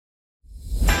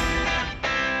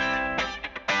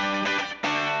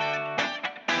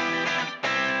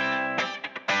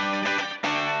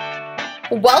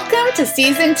Welcome to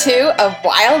Season 2 of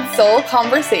Wild Soul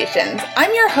Conversations.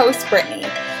 I'm your host, Brittany.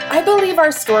 I believe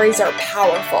our stories are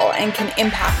powerful and can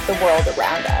impact the world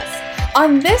around us.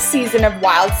 On this season of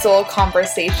Wild Soul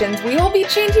Conversations, we will be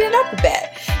changing it up a bit.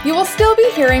 You will still be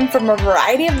hearing from a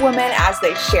variety of women as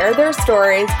they share their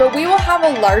stories, but we will have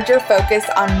a larger focus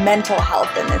on mental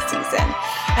health in this season.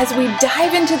 As we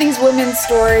dive into these women's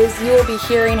stories, you will be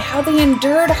hearing how they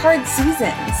endured hard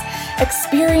seasons,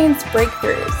 experienced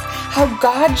breakthroughs, how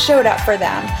God showed up for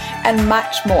them, and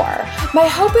much more. My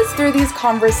hope is through these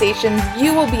conversations,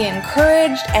 you will be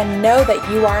encouraged and know that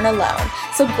you aren't alone.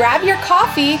 So grab your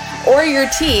coffee or your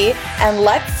tea and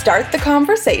let's start the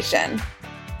conversation.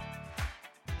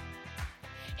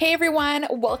 Hey everyone,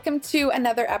 welcome to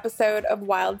another episode of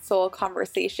Wild Soul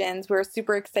Conversations. We're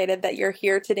super excited that you're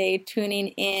here today tuning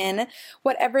in.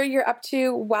 Whatever you're up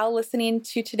to while listening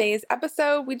to today's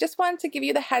episode, we just wanted to give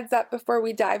you the heads up before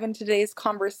we dive into today's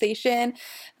conversation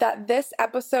that this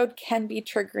episode can be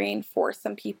triggering for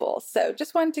some people. So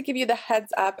just wanted to give you the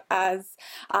heads up as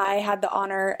I had the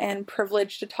honor and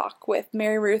privilege to talk with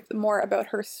Mary Ruth more about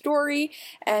her story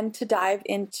and to dive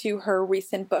into her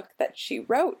recent book that she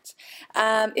wrote.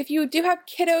 If you do have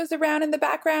kiddos around in the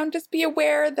background, just be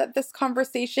aware that this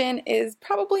conversation is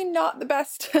probably not the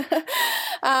best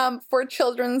for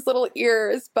children's little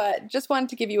ears, but just wanted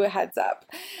to give you a heads up.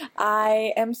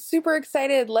 I am super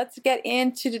excited. Let's get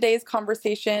into today's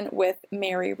conversation with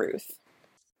Mary Ruth.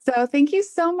 So thank you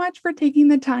so much for taking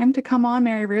the time to come on,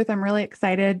 Mary Ruth. I'm really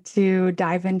excited to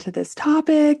dive into this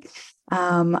topic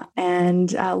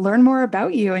and learn more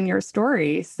about you and your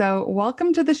story. So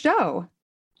welcome to the show.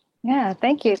 Yeah,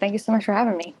 thank you. Thank you so much for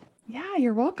having me. Yeah,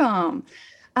 you're welcome.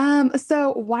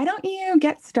 So why don't you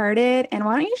get started and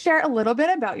why don't you share a little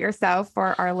bit about yourself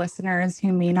for our listeners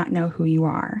who may not know who you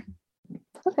are?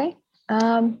 Okay.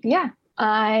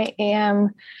 I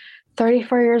am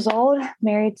 34 years old,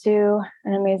 married to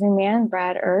an amazing man,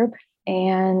 Brad Erb,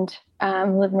 and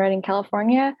live in Redding,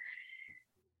 California.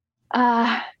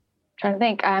 Trying to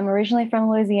think. I'm originally from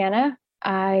Louisiana.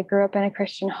 I grew up in a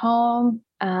Christian home.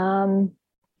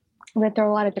 Went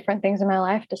through a lot of different things in my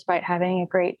life, despite having a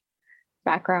great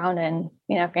background and,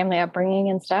 family upbringing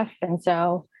and stuff. And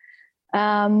so,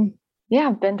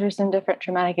 I've been through some different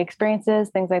traumatic experiences,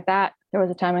 things like that. There was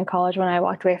a time in college when I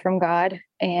walked away from God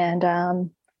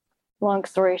and, long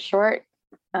story short,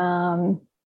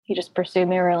 he just pursued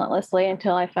me relentlessly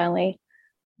until I finally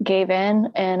gave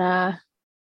in and, I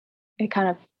kind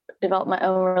of developed my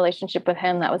own relationship with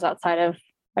him that was outside of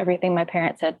everything my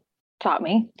parents had taught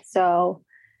me. So,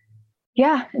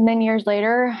 yeah. And then years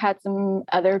later, had some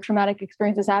other traumatic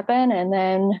experiences happen and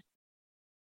then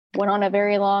went on a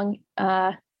very long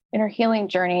inner healing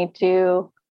journey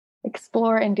to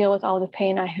explore and deal with all the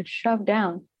pain I had shoved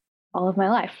down all of my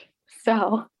life.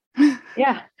 So,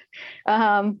 yeah.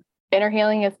 Inner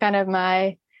healing is kind of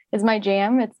my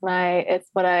jam. It's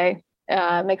what I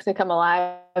makes me come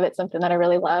alive. It's something that I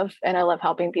really love. And I love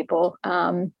helping people,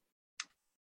 get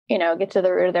to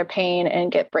the root of their pain and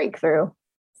get breakthrough.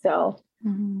 So,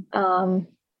 it's a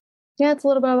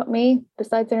little bit about me.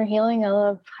 Besides inner healing, I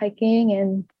love hiking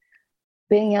and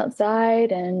being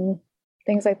outside and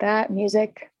things like that,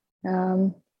 music,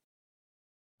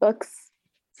 books,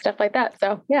 stuff like that.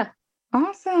 So, yeah.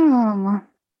 Awesome.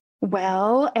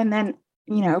 Well, and then,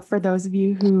 for those of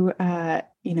you who,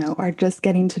 are just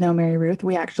getting to know Mary Ruth,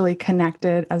 we actually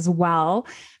connected as well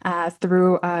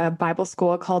through a Bible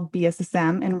school called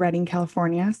BSSM in Redding,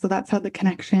 California. So that's how the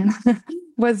connection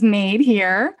was made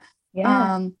here.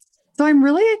 Yeah. So I'm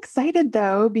really excited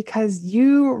though, because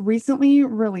you recently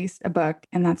released a book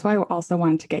and that's why I also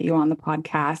wanted to get you on the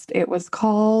podcast. It was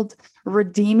called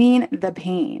Redeeming the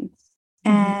Pain.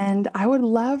 And I would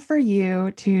love for you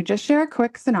to just share a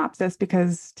quick synopsis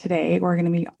because today we're going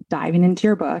to be diving into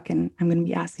your book and I'm going to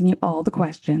be asking you all the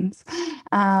questions.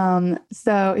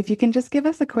 So if you can just give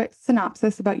us a quick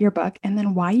synopsis about your book and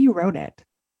then why you wrote it.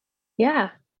 Yeah.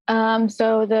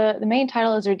 So the main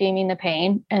title is Redeeming the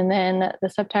Pain. And then the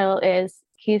subtitle is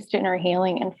Keys to Inner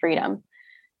Healing and Freedom.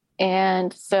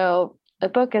 And so the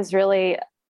book is really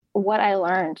what I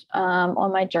learned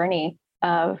on my journey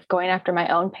of going after my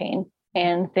own pain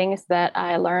and things that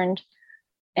I learned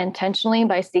intentionally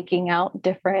by seeking out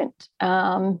different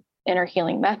inner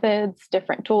healing methods,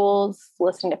 different tools,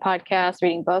 listening to podcasts,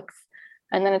 reading books.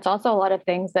 And then it's also a lot of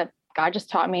things that God just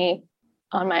taught me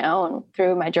on my own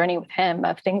through my journey with him,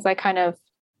 of things I kind of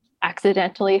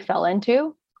accidentally fell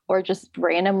into or just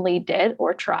randomly did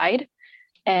or tried.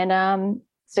 And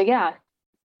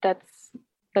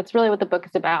that's really what the book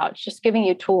is about. It's just giving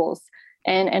you tools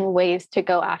and ways to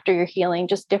go after your healing,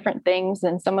 just different things.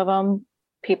 And some of them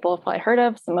people have probably heard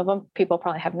of. Some of them people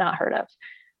probably have not heard of.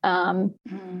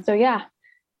 So yeah,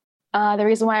 the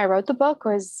reason why I wrote the book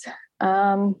was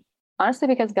honestly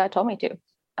because God told me to.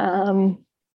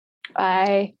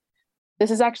 This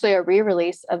is actually a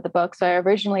re-release of the book. So I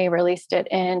originally released it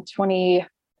in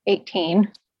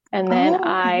 2018, and then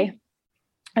I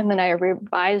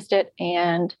revised it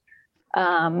and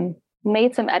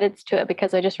made some edits to it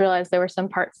because I just realized there were some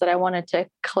parts that I wanted to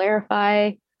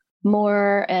clarify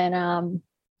more. And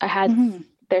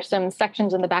there's some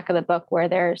sections in the back of the book where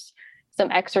there's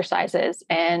some exercises,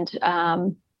 and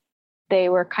they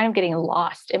were kind of getting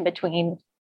lost in between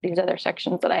these other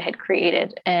sections that I had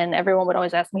created. And everyone would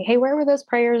always ask me, hey, where were those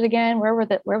prayers again? Where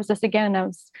was this again?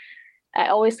 And I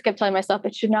always kept telling myself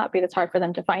it should not be this hard for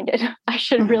them to find it. I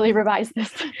should really revise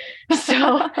this.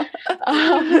 So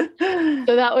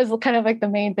that was kind of like the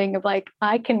main thing of like,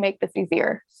 I can make this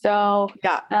easier. So,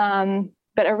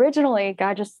 but originally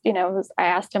God just, I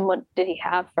asked him, what did he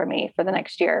have for me for the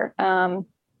next year? I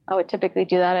would typically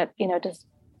do that at, just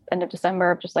end of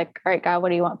December, just like, all right, God, what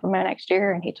do you want for my next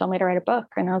year? And he told me to write a book.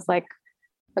 And I was like,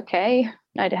 okay,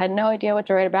 I had no idea what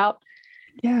to write about.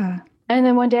 Yeah. And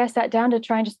then one day I sat down to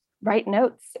try and just write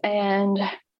notes. And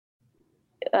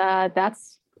I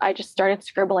just started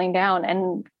scribbling down,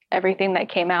 and everything that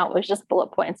came out was just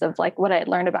bullet points of like what I had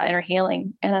learned about inner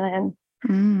healing. And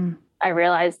then I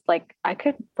realized like I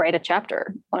could write a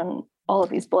chapter on all of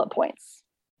these bullet points.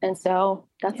 And so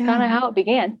that's kind of how it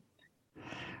began.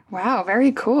 Wow,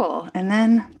 very cool. And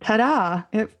then ta-da,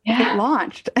 it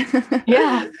launched.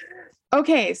 Yeah.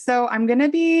 Okay, so I'm going to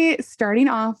be starting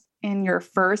off in your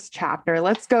first chapter.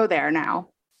 Let's go there now.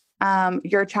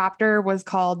 Your chapter was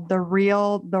called The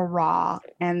Real, the Raw,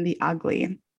 and the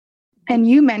Ugly. And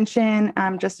you mention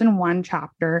just in one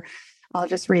chapter, I'll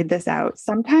just read this out.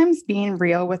 Sometimes being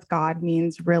real with God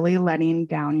means really letting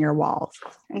down your walls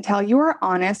until you are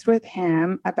honest with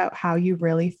him about how you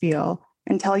really feel,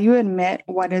 until you admit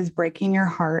what is breaking your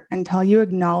heart, until you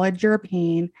acknowledge your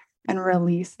pain and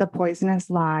release the poisonous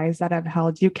lies that have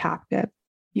held you captive.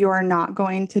 You are not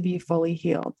going to be fully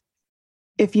healed.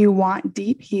 If you want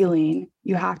deep healing,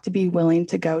 you have to be willing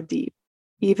to go deep,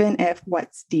 even if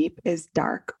what's deep is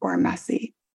dark or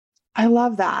messy. I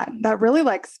love that. That really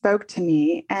spoke to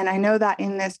me. And I know that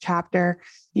in this chapter,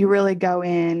 you really go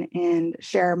in and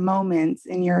share moments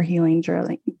in your healing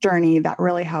journey that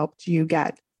really helped you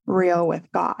get real with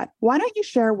God. Why don't you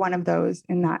share one of those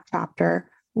in that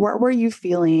chapter? What were you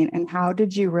feeling, and how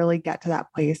did you really get to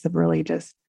that place of really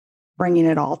just bringing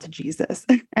it all to Jesus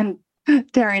and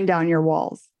tearing down your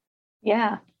walls?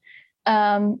 Yeah.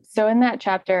 So in that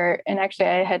chapter, and actually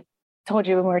I had told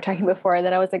you when we were talking before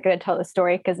that I wasn't going to tell the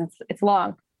story because it's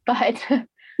long, but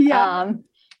and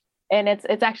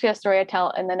it's actually a story I tell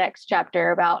in the next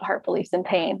chapter about heart beliefs and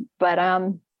pain. But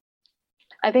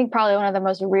I think probably one of the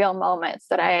most real moments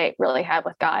that I really had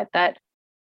with God that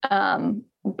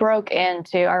broke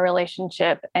into our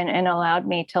relationship and allowed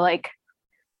me to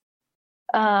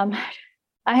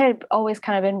I had always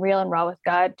kind of been real and raw with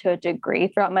God to a degree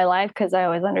throughout my life because I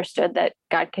always understood that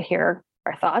God could hear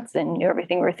our thoughts and knew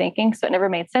everything we were thinking. So it never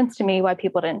made sense to me why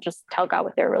people didn't just tell God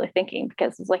what they were really thinking,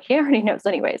 because it's like, he already knows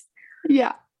anyways.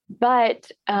 Yeah.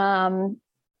 But in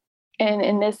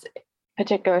this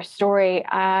particular story,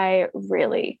 I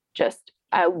really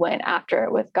I went after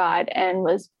it with God and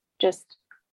was just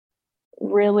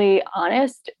really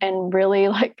honest and really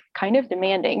kind of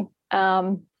demanding.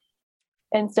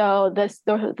 And so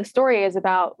the story is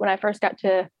about when I first got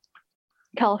to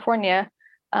California.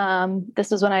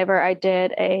 This was whenever I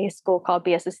did a school called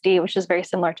BSSD, which is very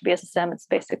similar to BSSM. It's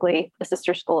basically a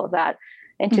sister school of that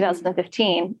in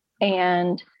 2015.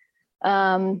 And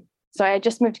so I had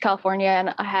just moved to California,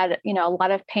 and I had, a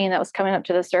lot of pain that was coming up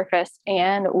to the surface.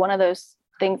 And one of those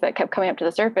things that kept coming up to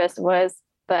the surface was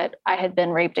that I had been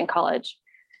raped in college.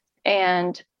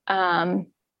 And I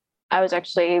was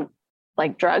actually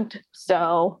drugged.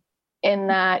 So in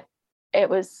that, it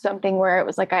was something where it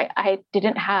was I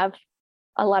didn't have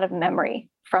a lot of memory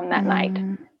from that night.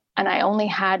 And I only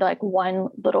had one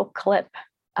little clip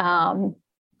of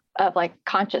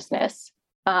consciousness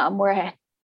where I had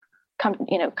come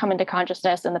into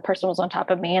consciousness, and the person was on top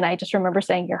of me. And I just remember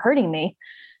saying, "You're hurting me."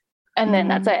 And then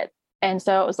that's it. And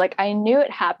so it was I knew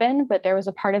it happened, but there was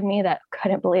a part of me that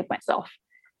couldn't believe myself.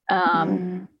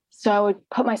 So I would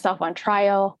put myself on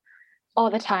trial all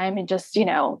the time and just,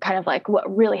 kind of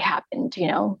what really happened,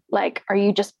 are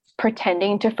you just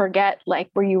pretending to forget?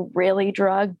 Were you really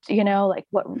drugged?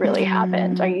 What really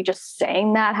happened? Are you just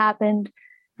saying that happened?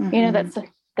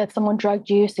 That someone drugged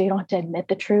you so you don't have to admit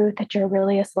the truth that you're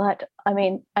really a slut. I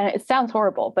mean, it sounds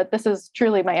horrible, but this is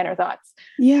truly my inner thoughts.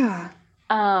 Yeah.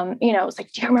 it was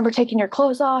like, do you remember taking your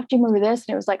clothes off? Do you remember this?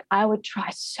 And it was like, I would try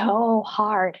so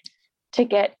hard to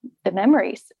get the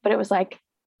memories, but it was like,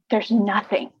 there's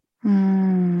nothing.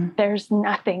 There's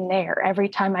nothing there. Every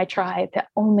time I try, the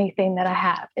only thing that I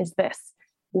have is this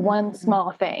one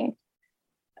small thing.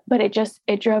 But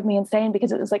it drove me insane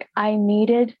because it was like, I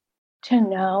needed to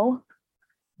know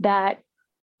that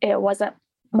it wasn't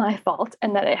my fault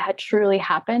and that it had truly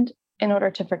happened in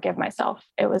order to forgive myself.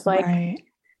 It was like, Right.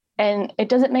 And it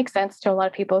doesn't make sense to a lot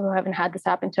of people who haven't had this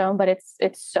happen to them, but it's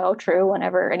so true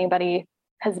whenever anybody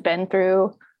has been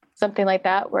through something like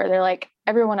that, where they're like,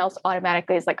 everyone else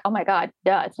automatically is like, oh my God,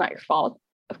 duh, it's not your fault.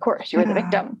 Of course, you were the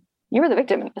victim. You were the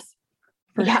victim in this.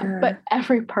 For sure. But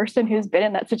every person who's been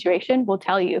in that situation will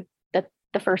tell you that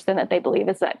the first thing that they believe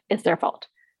is that it's their fault.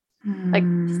 Like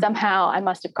somehow I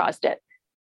must have caused it.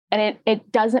 And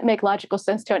it doesn't make logical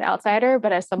sense to an outsider,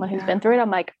 but as someone who's been through it,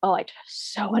 I'm like, oh, I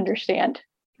just so understand.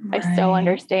 Right. I so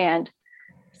understand.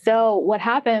 So what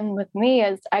happened with me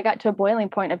is I got to a boiling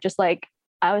point of just like,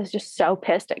 I was just so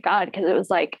pissed at God because it was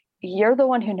like, you're the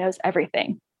one who knows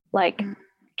everything. Like,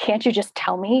 can't you just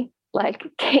tell me? Like,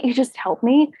 can't you just help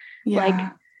me?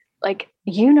 Yeah. Like,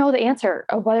 you know the answer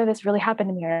of whether this really happened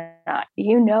to me or not.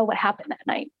 You know what happened that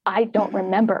night. I don't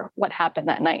remember what happened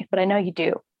that night, but I know you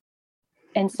do.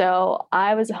 And so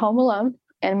I was home alone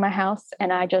in my house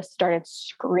and I just started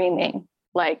screaming.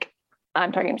 Like,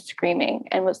 I'm talking screaming,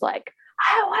 and was like,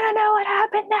 I want to know what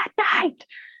happened that night.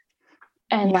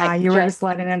 And yeah, like, you were just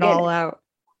letting it all out.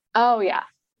 Oh yeah.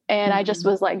 And I just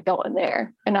was like going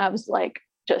there, and I was like,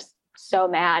 just so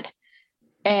mad.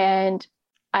 And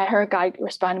I heard God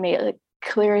respond to me like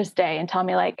clear as day and tell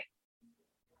me like,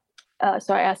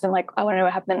 so I asked him like, I want to know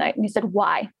what happened that night. And he said,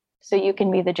 why? So you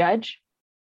can be the judge.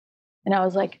 And I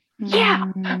was like, yeah.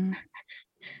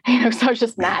 So I was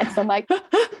just mad. So I'm like,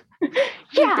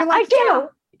 yeah, like,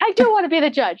 I do want to be the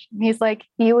judge. And he's like,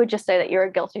 you would just say that you're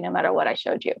guilty no matter what I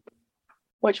showed you,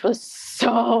 which was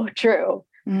so true.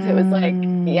 It was like,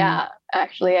 yeah,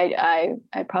 actually, I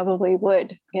probably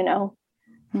would, and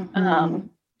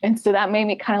so that made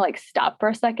me kind of like stop for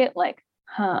a second, like,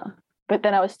 but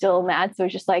then I was still mad. So it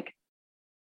was just like,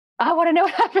 I want to know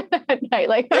what happened that night.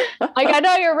 Like I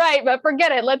know you're right, but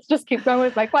forget it. Let's just keep going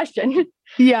with my question.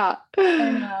 Yeah.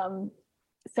 And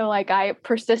so like I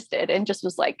persisted and just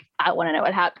was like, I want to know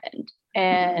what happened.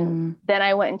 And then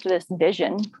I went into this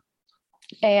vision,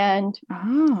 and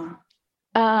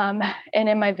and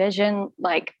in my vision,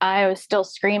 like I was still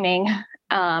screaming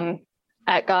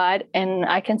at God, and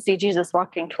I can see Jesus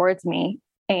walking towards me,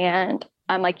 and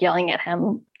I'm like yelling at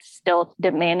him, still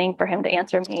demanding for him to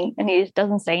answer me. And he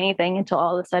doesn't say anything until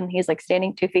all of a sudden he's like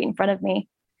standing 2 feet in front of me.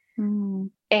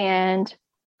 And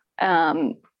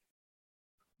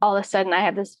all of a sudden I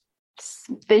have this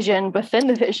vision within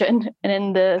the vision. And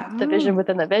in the vision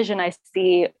within the vision, I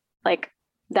see like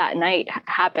that night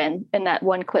happen in that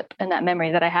one clip in that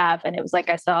memory that I have. And it was like,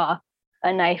 I saw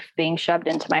a knife being shoved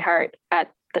into my heart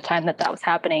at the time that was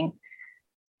happening.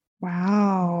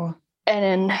 Wow.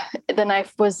 And then the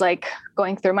knife was like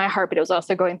going through my heart, but it was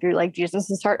also going through like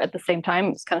Jesus's heart at the same time.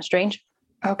 It's kind of strange.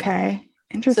 Okay.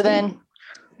 Interesting. So then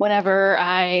whenever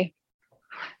I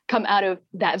come out of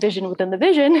that vision within the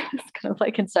vision, it's kind of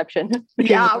like Inception.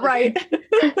 Yeah, right.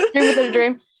 Dream within a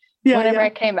dream. Yeah, whenever I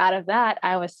came out of that,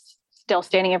 I was still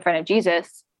standing in front of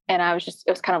Jesus, and it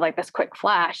was kind of like this quick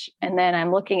flash. And then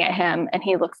I'm looking at him, and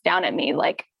he looks down at me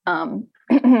like,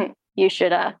 you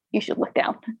should look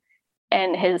down.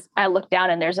 And I look down,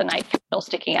 and there's a knife still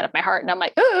sticking out of my heart. And I'm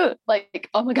like,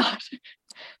 oh my gosh,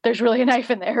 there's really a knife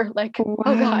in there. Like, wow.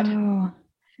 Oh God.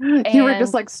 You were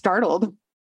just like startled.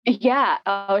 Yeah.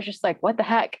 I was just like, what the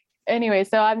heck? Anyway,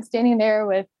 so I'm standing there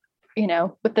with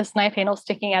this knife handle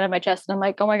sticking out of my chest. And I'm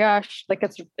like, oh my gosh, like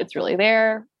it's really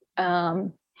there.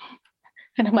 And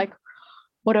I'm like,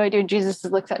 what do I do? And Jesus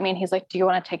looks at me and he's like, do you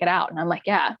want to take it out? And I'm like,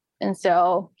 yeah. And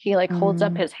so he like holds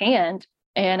up his hand,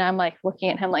 and I'm like looking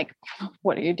at him like,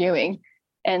 what are you doing?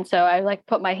 And so I like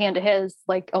put my hand to his,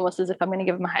 like almost as if I'm going to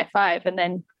give him a high five. And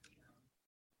then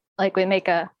like we make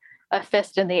a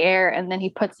fist in the air, and then he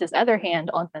puts his other hand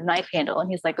on the knife handle,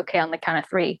 and he's like, okay, on the count of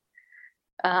 3,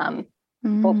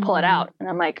 we'll pull it out. And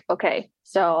I'm like, okay.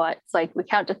 So it's like, we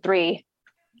count to 3,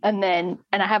 and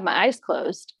I have my eyes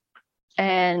closed.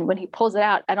 And when he pulls it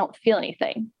out, I don't feel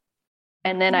anything.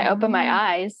 And then I open my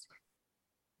eyes,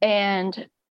 and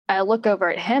I look over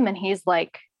at him, and he's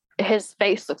like, his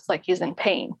face looks like he's in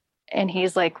pain. And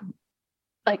he's like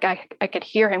I could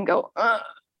hear him go,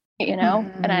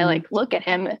 and I like look at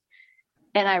him,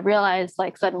 and I realize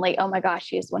like suddenly, oh my gosh,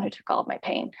 he is the one who took all of my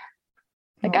pain.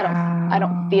 Like, I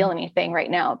don't feel anything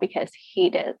right now because he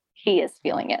is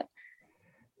feeling it.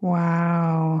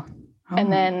 Wow. Oh And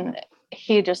my then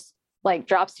he just like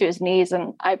drops to his knees,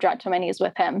 and I've dropped to my knees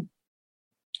with him.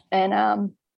 And,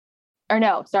 or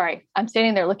no, sorry, I'm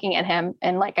standing there looking at him,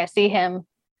 and like I see him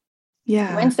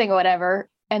Yeah. wincing or whatever.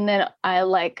 And then I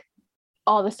like,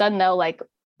 all of a sudden though, like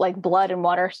blood and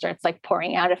water starts like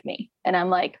pouring out of me. And I'm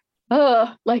like,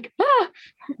 oh, like, like,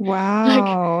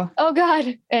 Wow. oh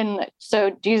God. And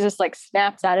so Jesus like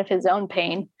snaps out of his own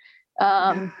pain,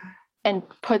 and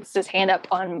puts his hand up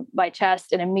on my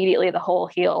chest, and immediately the hole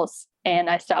heals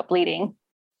and I stop bleeding.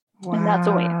 Wow. And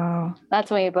that's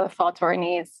when we both fall to our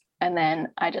knees. And then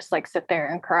I just like sit there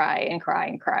and cry and cry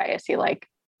and cry as he like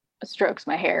strokes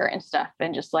my hair and stuff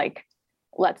and just like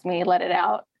lets me let it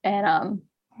out. And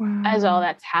as all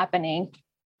that's happening,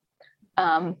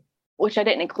 which I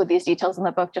didn't include these details in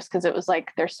the book just because it was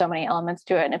like there's so many elements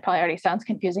to it and it probably already sounds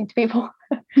confusing to people.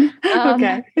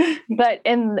 Okay. But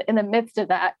in the midst of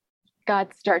that,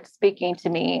 God starts speaking to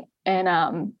me, and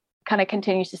kind of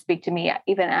continues to speak to me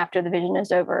even after the vision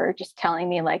is over, just telling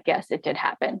me like, yes, it did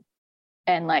happen.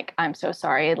 And like, I'm so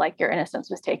sorry, like your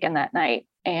innocence was taken that night,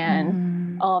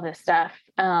 and all this stuff.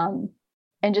 And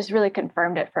just really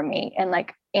confirmed it for me, and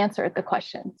like answered the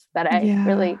questions that I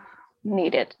really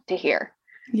needed to hear.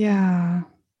 Yeah.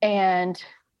 And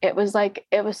it was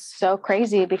so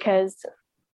crazy because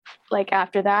like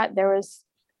after that,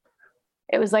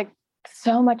 it was like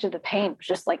so much of the pain was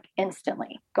just like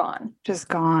instantly gone. Just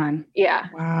gone. Yeah.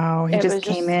 Wow. He just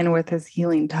came in with his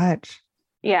healing touch.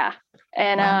 Yeah.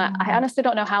 And I honestly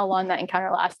don't know how long that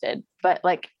encounter lasted, but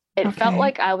like it felt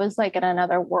like I was like in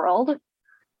another world.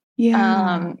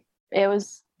 Yeah. It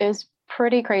was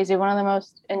pretty crazy. One of the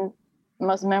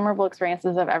most memorable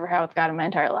experiences I've ever had with God in my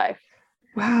entire life.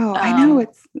 Wow. I know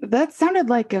that sounded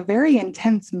like a very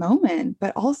intense moment,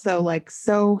 but also like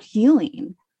so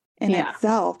healing in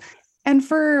itself. And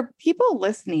for people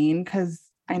listening, because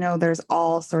I know there's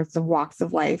all sorts of walks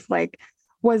of life, like,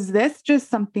 was this just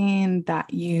something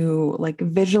that you like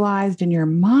visualized in your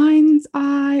mind's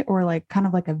eye, or like kind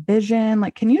of like a vision?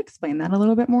 Like, can you explain that a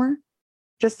little bit more?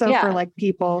 Just so for like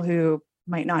people who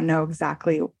might not know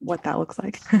exactly what that looks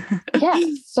like. Yeah.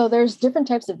 So there's different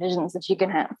types of visions that you can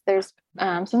have. There's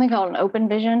something called an open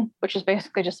vision, which is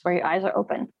basically just where your eyes are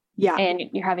open. Yeah. And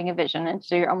you're having a vision. And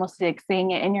so you're almost like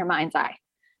seeing it in your mind's eye.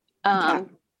 And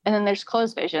then there's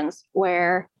closed visions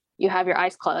where you have your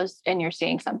eyes closed and you're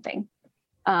seeing something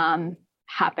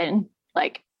happen,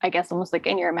 like, I guess almost like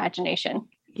in your imagination.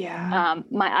 Yeah.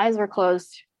 My eyes were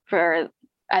closed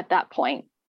at that point.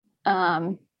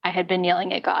 I had been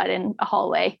yelling at God in a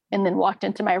hallway and then walked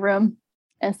into my room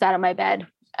and sat on my bed.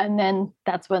 And then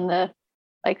that's when the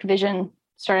like vision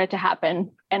started to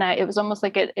happen. And it was almost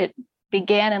like it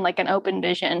began in like an open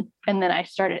vision. And then I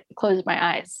closed my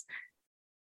eyes.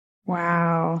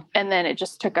 Wow. And then it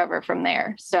just took over from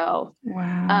there. So,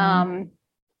 wow.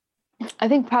 I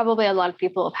think probably a lot of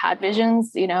people have had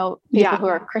visions, people who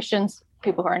are Christians,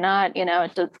 people who are not,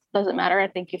 it doesn't matter. I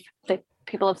think if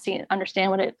people have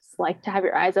understand what it's like to have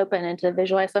your eyes open and to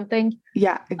visualize something.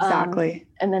 Yeah, exactly.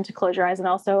 And then to close your eyes, and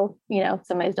also,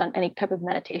 somebody's done any type of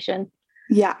meditation.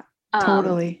 Yeah,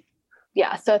 totally.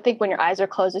 Yeah. So I think when your eyes are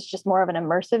closed, it's just more of an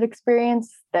immersive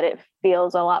experience, that it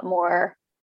feels a lot more,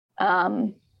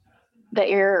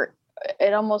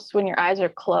 it almost, when your eyes are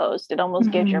closed, it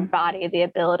almost gives your body the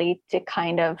ability to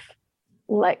kind of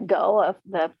let go of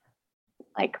the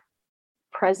like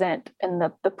present and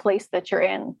the place that you're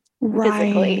in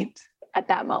physically at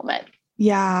that moment.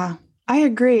 Yeah, I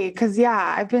agree. Cause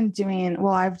I've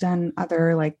done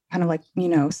other like kind of like,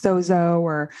 Sozo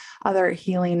or other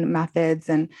healing methods.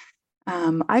 And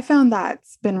I found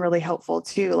that's been really helpful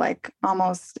too. Like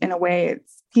almost in a way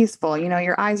it's peaceful,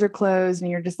 your eyes are closed and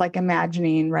you're just like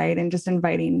imagining, right. And just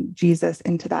inviting Jesus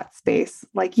into that space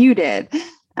like you did.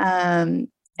 And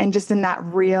just in that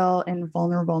real and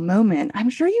vulnerable moment, I'm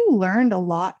sure you learned a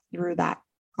lot through that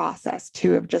process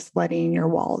too, of just letting your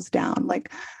walls down.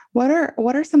 Like, what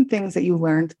are some things that you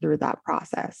learned through that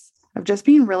process of just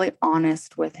being really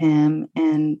honest with him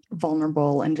and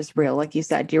vulnerable and just real? Like you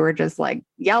said, you were just like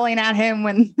yelling at him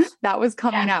when that was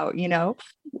coming out, and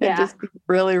just be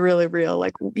really, really real.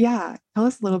 Like, tell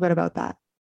us a little bit about that.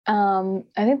 I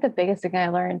think the biggest thing I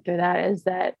learned through that is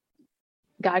that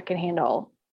God can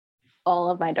handle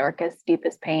all of my darkest,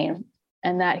 deepest pain,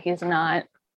 and that he's not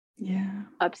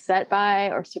upset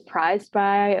by or surprised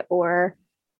by or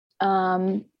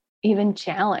even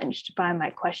challenged by my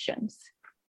questions.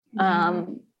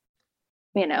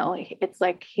 It's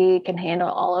like he can handle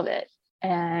all of it.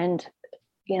 And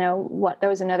there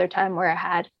was another time where I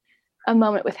had a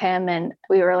moment with him, and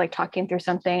we were like talking through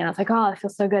something, and I was like, oh, it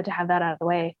feels so good to have that out of the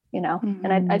way, Mm-hmm.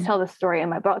 and I tell this story in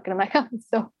my book, and I'm like, oh,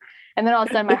 so, and then all of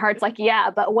a sudden my heart's like, yeah,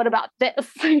 but what about this?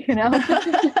 you know,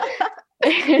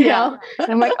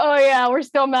 and I'm like, oh yeah, we're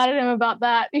still mad at him about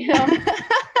that, sorry,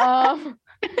 oh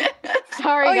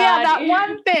God. yeah, that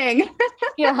one thing.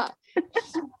 Yeah.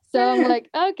 So I'm like,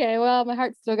 okay, well, my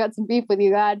heart's still got some beef with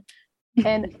you, God.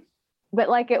 But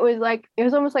like, it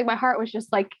was almost like my heart was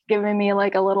just like giving me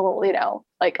like a little,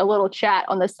 like a little chat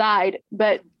on the side.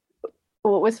 But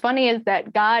what was funny is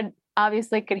that God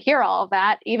obviously could hear all of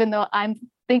that, even though I'm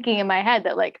thinking in my head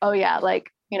that like, oh yeah,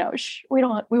 like, we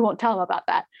won't tell him about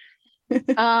that.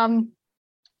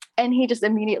 And he just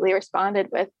immediately responded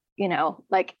with,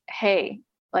 like, hey,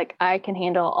 like I can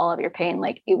handle all of your pain,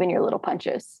 like even your little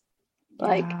punches.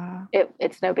 Like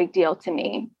it's no big deal to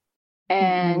me.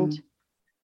 And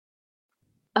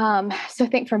so I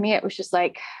think for me, it was just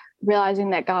like realizing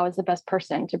that God was the best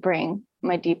person to bring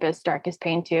my deepest, darkest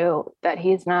pain to, that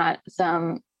he's not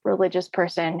some religious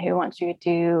person who wants you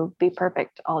to be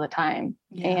perfect all the time.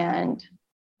 And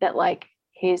that like,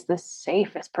 he's the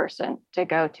safest person to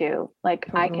go to. Like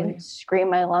I can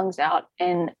scream my lungs out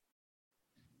and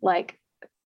like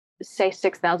say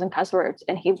 6,000 cuss words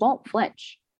and he won't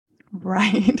flinch.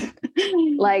 Right.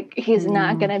 Like he's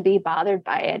not going to be bothered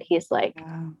by it. He's like,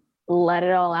 let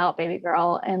it all out, baby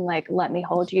girl. And like, let me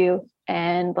hold you.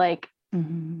 And like,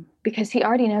 because he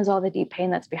already knows all the deep pain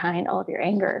that's behind all of your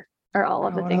anger or all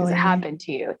of the things that happened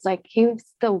to you. It's like, he was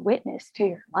the witness to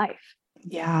your life.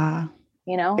 Yeah.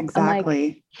 Exactly.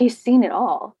 Like, he's seen it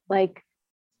all. Like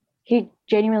he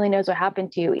genuinely knows what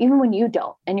happened to you, even when you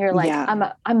don't. And you're like,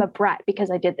 I'm a brat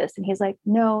because I did this. And he's like,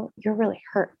 no, you're really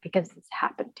hurt because this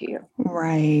happened to you.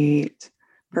 Right.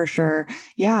 For sure.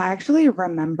 Yeah. I actually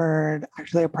remembered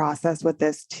a process with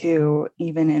this too,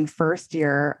 even in first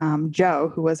year.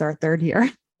 Jo, who was our third year,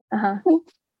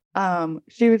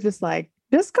 she was just like,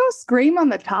 just go scream on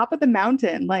the top of the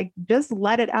mountain. Like, just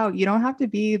let it out. You don't have to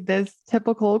be this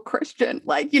typical Christian,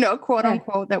 like, quote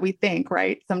unquote, that we think,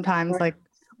 right? Sometimes like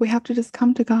we have to just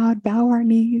come to God, bow our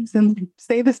knees and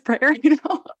say this prayer,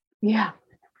 Yeah.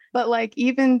 But like,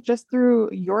 even just through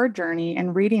your journey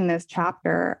and reading this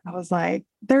chapter, I was like,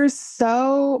 there's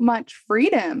so much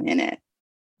freedom in it,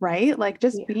 right? Like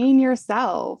just being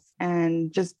yourself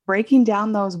and just breaking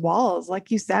down those walls. Like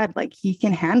you said, like he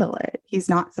can handle it. He's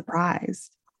not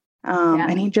surprised.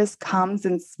 And he just comes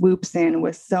and swoops in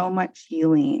with so much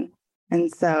healing.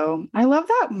 And so I love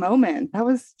that moment. That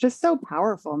was just so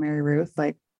powerful, Mary Ruth.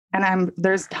 Like, and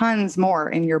there's tons more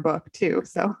in your book too.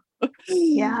 So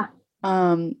yeah.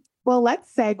 Well,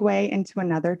 let's segue into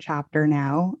another chapter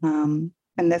now.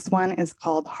 And this one is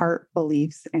called Heart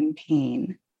Beliefs and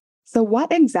Pain. So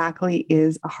what exactly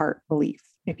is a heart belief?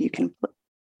 If you can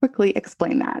quickly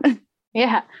explain that.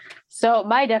 Yeah. So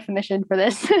my definition for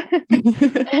this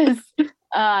is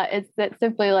it's that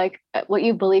simply like what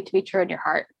you believe to be true in your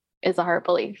heart is a heart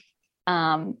belief.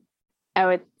 I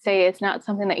would say it's not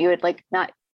something that you would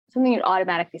not something you'd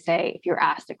automatically say if you were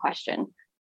asked a question.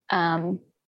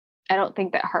 I don't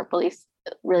think that heart beliefs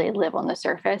really live on the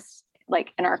surface,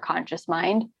 like in our conscious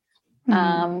mind.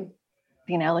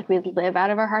 Like we live out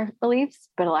of our heart beliefs,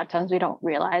 but a lot of times we don't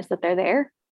realize that they're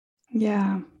there.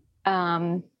 Yeah.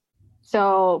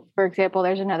 So for example,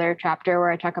 there's another chapter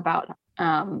where I talk about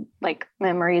like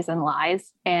memories and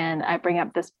lies. And I bring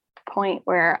up this point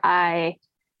where I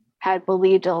had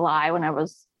believed a lie when I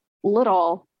was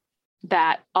little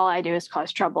that all I do is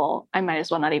cause trouble. I might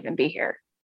as well not even be here.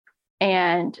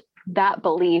 And that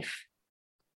belief,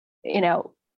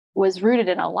 was rooted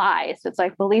in a lie. So it's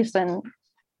like beliefs and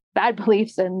bad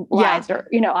beliefs and lies are,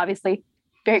 obviously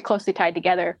very closely tied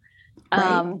together.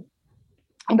 Right.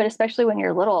 But especially when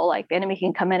you're little, like the enemy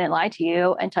can come in and lie to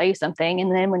you and tell you something.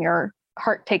 And then when your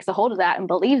heart takes a hold of that and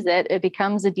believes it, it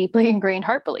becomes a deeply ingrained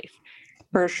heart belief.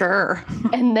 For sure.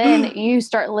 And then you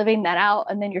start living that out.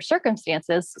 And then your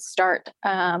circumstances start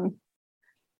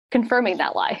confirming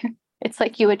that lie. It's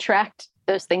like you attract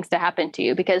those things to happen to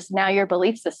you because now your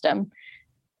belief system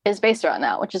is based around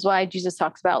that, which is why Jesus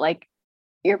talks about like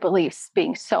your beliefs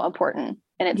being so important.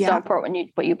 And it's so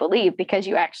important what you believe because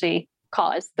you actually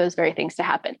cause those very things to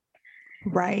happen.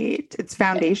 Right. It's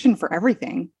foundation for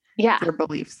everything. Yeah. Your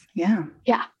beliefs. Yeah.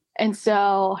 Yeah. And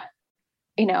so,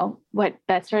 what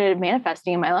that started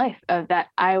manifesting in my life of that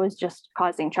I was just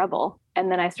causing trouble.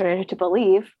 And then I started to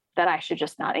believe that I should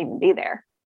just not even be there,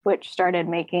 which started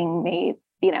making me,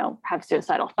 have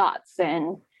suicidal thoughts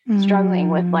and struggling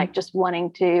with like just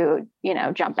wanting to,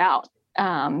 jump out,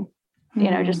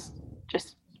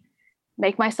 just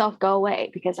make myself go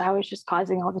away because I was just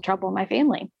causing all the trouble in my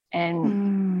family.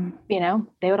 And you know,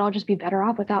 they would all just be better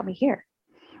off without me here.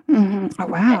 Oh,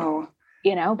 wow.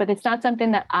 You know, but it's not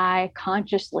something that I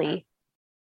consciously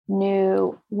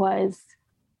knew was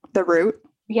the root.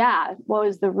 Yeah. What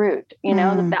was the root? You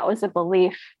know, that was a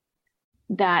belief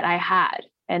that I had.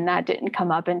 And that didn't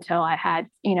come up until I had,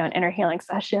 you know, an inner healing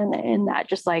session. And that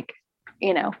just like,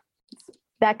 you know,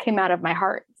 that came out of my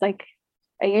heart. It's like,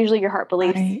 usually your heart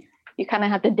beliefs, right. You kind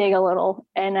of have to dig a little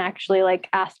and actually like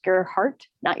ask your heart,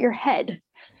 not your head.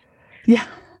 Yeah.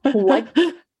 What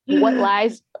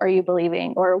lies are you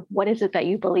believing? Or what is it that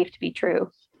you believe to be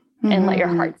true? And let your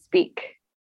heart speak,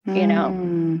 you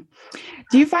know?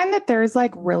 Do you find that there's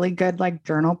like really good, like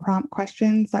journal prompt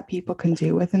questions that people can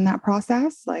do within that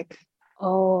process? Like,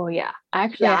 oh yeah. I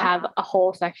have a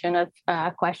whole section of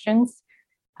questions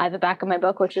at the back of my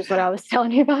book, which is what I was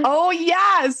telling you about. Oh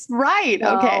yes. Right.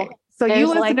 So, okay. So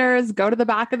you listeners, go to the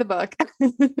back of the book.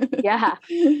 Yeah.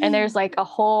 And there's like a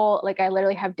whole, like I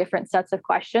literally have different sets of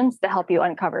questions to help you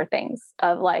uncover things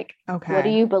of like, what do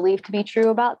you believe to be true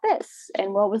about this?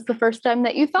 And what was the first time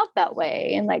that you felt that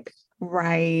way? And like,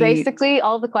 basically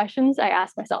all the questions I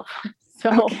ask myself.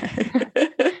 So,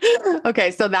 okay.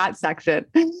 So that section.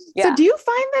 Yeah. So do you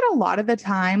find that a lot of the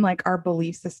time, like our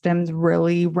belief systems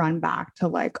really run back to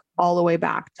like all the way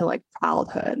back to like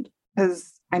childhood?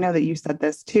 Because I know that you said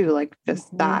this too, like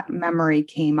just that memory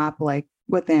came up like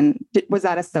within, was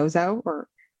that a sozo or?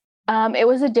 It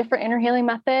was a different inner healing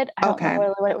method. I don't know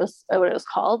really what it was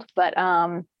called, but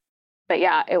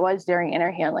yeah, it was during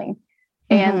inner healing.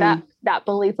 And that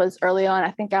belief was early on.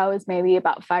 I think I was maybe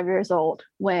about 5 years old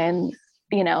when,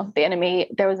 you know, the enemy,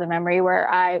 there was a memory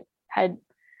where I had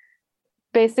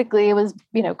basically was,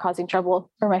 you know, causing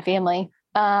trouble for my family.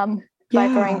 By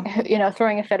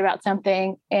throwing a fit about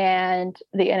something, and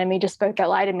the enemy just spoke that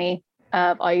lie to me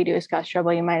of all you do is cause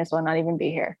trouble. You might as well not even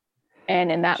be here. And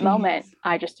in that moment,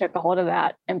 I just took a hold of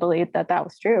that and believed that that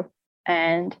was true.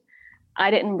 And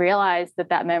I didn't realize that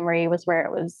that memory was where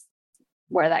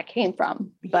that came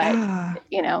from. But,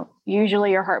 you know,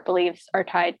 usually your heart beliefs are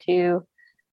tied to,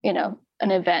 you know,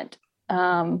 an event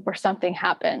where something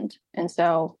happened. And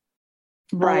so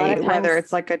right. Whether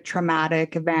it's like a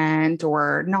traumatic event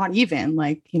or not even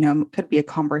like, you know, could be a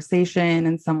conversation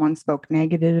and someone spoke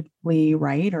negatively,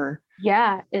 right? Or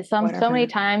it's so many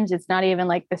times it's not even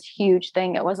like this huge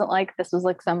thing. It wasn't like this was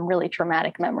like some really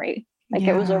traumatic memory. Like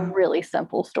it was a really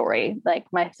simple story. Like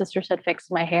my sisters had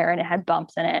fixed my hair and it had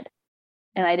bumps in it,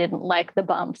 and I didn't like the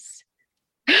bumps.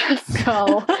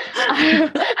 So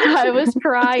I was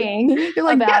crying. You're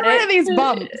like, get rid of these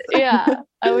bumps.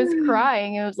 I was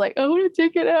crying. It was like, I want to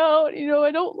take it out. You know,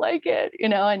 I don't like it, you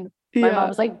know, and my mom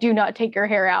was like, do not take your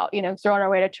hair out, you know, because we're on our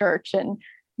way to church. And,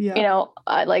 you know,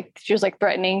 like she was like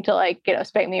threatening to like, you know,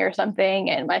 spank me or something.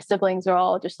 And my siblings are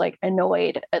all just like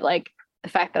annoyed at like the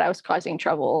fact that I was causing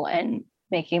trouble and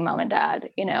making mom and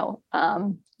dad, you know,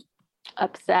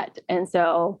 upset. And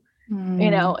so,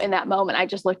 you know, in that moment, I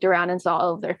just looked around and saw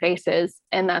all of their faces,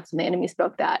 and that's when the enemy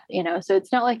spoke that, you know, so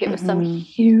it's not like it was some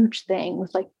huge thing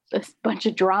with like this bunch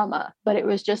of drama, but it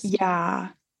was just, you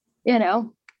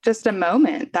know, just a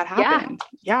moment that happened.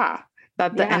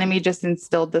 That the enemy just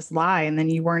instilled this lie, and then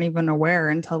you weren't even aware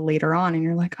until later on. And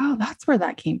you're like, oh, that's where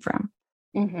that came from.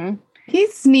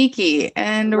 He's sneaky.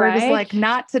 And we're just like,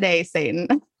 not today, Satan.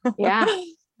 I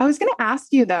was going to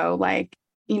ask you though, like,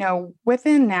 you know,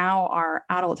 within now our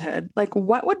adulthood, like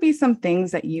what would be some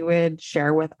things that you would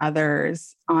share with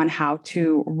others on how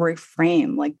to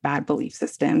reframe like bad belief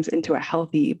systems into a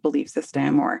healthy belief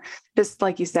system, or just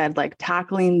like you said, like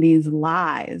tackling these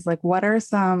lies? Like what are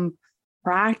some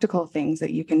practical things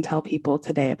that you can tell people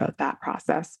today about that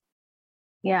process?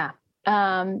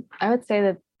 I would say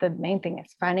that the main thing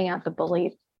is finding out the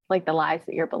belief, like the lies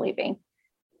that you're believing,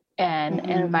 and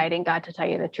inviting God to tell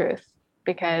you the truth.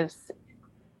 Because,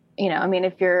 you know, I mean,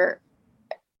 if you're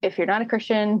not a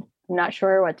Christian, I'm not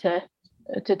sure what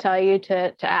to tell you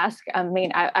to ask. I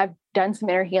mean, I've done some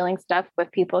inner healing stuff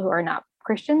with people who are not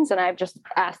Christians, and I've just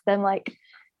asked them like,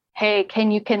 hey,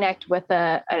 can you connect with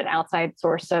an outside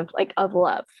source of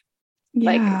love?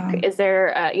 Like, is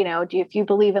there, you know, if you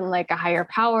believe in like a higher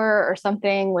power or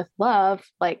something with love,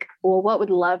 like, well, what would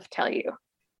love tell you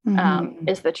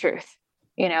is the truth?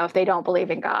 You know, if they don't believe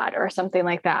in God or something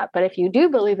like that. But if you do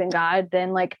believe in God,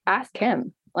 then like ask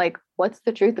him, like, what's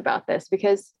the truth about this?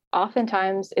 Because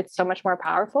oftentimes it's so much more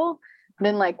powerful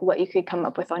than like what you could come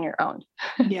up with on your own.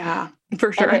 Yeah,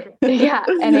 for sure.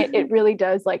 And it really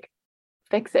does like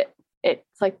fix it.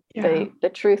 It's like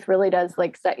the truth really does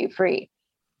like set you free.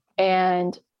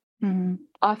 And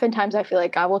oftentimes I feel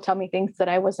like God will tell me things that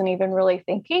I wasn't even really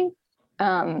thinking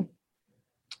that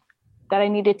I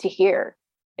needed to hear.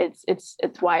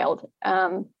 It's wild.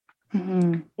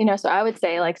 So I would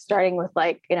say like starting with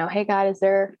like, hey God, is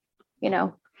there,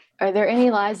 are there any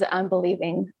lies that I'm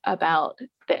believing about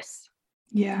this?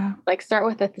 Yeah. Like start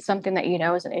with something that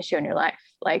is an issue in your life.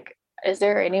 Like, is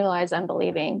there any lies I'm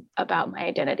believing about my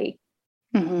identity?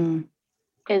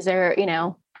 Is there,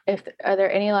 are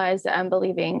there any lies that I'm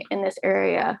believing in this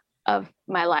area of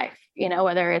my life?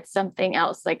 Whether it's something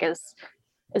else, like is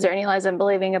there any lies I'm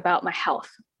believing about my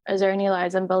health? Is there any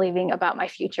lies I'm believing about my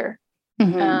future?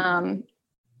 And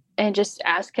just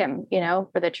ask him,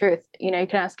 for the truth. You can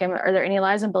ask him, are there any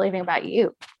lies I'm believing about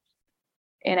you?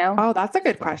 Oh, that's a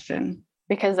good question.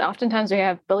 Because oftentimes we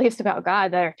have beliefs about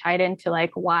God that are tied into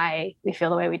like why we feel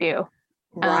the way we do.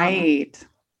 Right.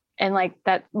 And like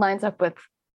that lines up with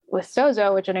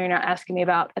sozo, which I know you're not asking me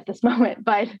about at this moment,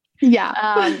 but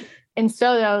yeah. In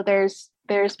sozo, there's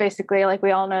basically like,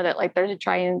 we all know that like there's a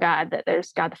triune God, that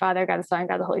there's God the Father, God the Son,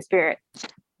 God the Holy Spirit.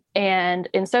 And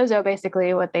in sozo,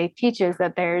 basically what they teach is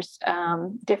that there's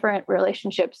different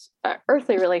relationships,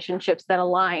 earthly relationships that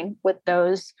align with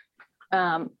those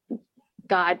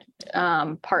God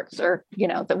parts, or,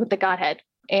 with the Godhead.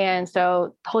 And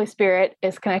so the Holy Spirit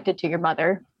is connected to your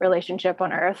mother relationship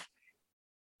on earth.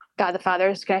 God the Father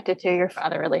is connected to your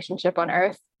father relationship on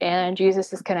earth. And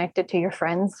Jesus is connected to your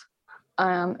friends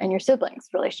and your siblings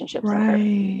relationships on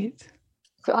earth.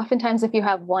 So oftentimes if you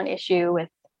have one issue with,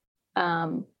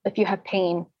 if you have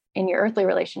pain in your earthly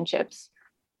relationships,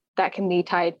 that can be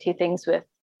tied to things with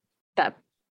that,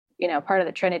 part of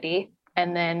the Trinity.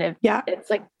 And then it's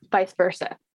like vice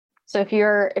versa. So if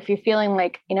you're feeling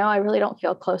like, I really don't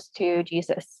feel close to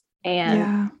Jesus,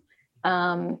 and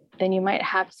then you might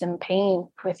have some pain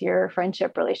with your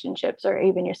friendship relationships or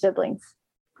even your siblings.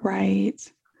 Right.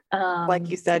 Like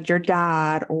you said, your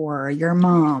dad or your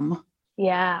mom.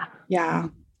 Yeah. Yeah.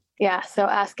 Yeah. So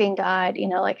asking God,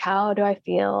 like, how do I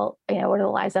feel? What are the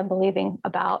lies I'm believing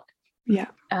about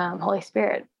Holy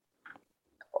Spirit?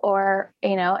 Or,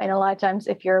 and a lot of times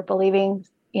if you're believing,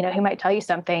 he might tell you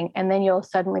something and then you'll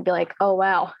suddenly be like, oh,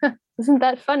 wow, isn't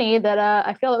that funny that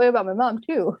I feel that way about my mom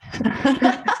too?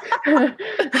 They're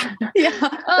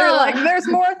like, there's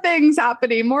more things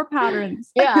happening, more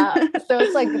patterns. So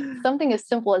it's like something as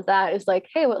simple as that is like,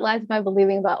 hey, what lies am I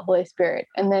believing about Holy Spirit?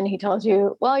 And then he tells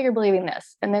you, well, you're believing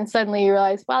this. And then suddenly you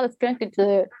realize, wow, that's connected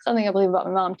to something I believe about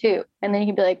my mom too. And then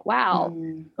he'd be like, wow,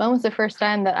 when was the first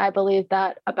time that I believed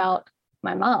that about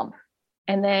my mom?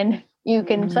 And then you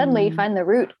can suddenly find the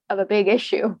root of a big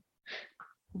issue.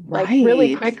 Like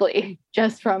really quickly,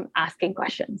 just from asking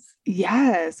questions.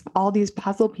 Yes. All these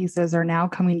puzzle pieces are now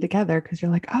coming together because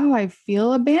you're like, oh, I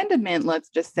feel abandonment, let's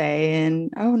just say. And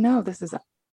oh no, this is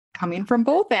coming from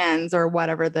both ends, or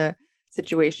whatever the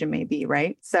situation may be.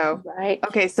 Right. So,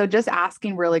 okay. So just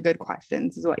asking really good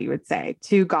questions is what you would say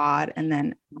to God, and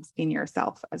then asking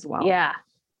yourself as well. Yeah.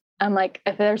 I'm like,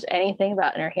 if there's anything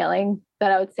about inner healing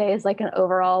that I would say is like an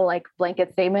overall like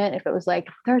blanket statement, if it was like,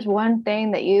 there's one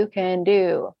thing that you can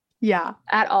do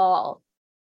at all,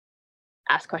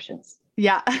 ask questions.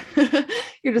 Yeah.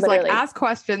 You're just literally like, ask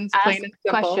questions, plain and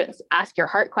simple. Questions. Ask your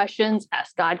heart questions,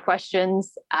 ask God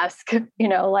questions, ask, I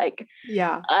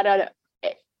don't know,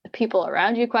 people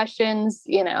around you questions,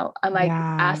 I'm like,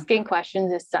 asking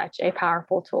questions is such a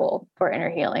powerful tool for inner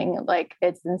healing. Like,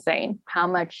 it's insane how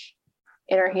much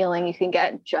inner healing you can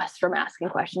get just from asking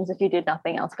questions. If you did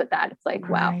nothing else but that, it's like,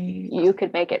 wow, you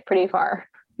could make it pretty far.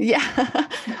 Yeah.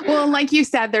 Well, like you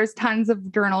said, there's tons of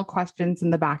journal questions in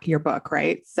the back of your book,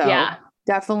 right? So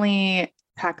definitely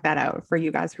check that out for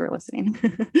you guys who are listening.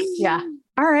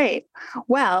 All right.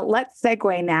 Well, let's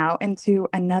segue now into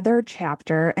another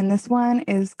chapter. And this one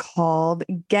is called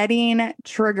Getting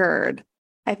Triggered.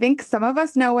 I think some of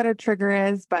us know what a trigger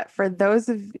is, but for those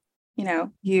of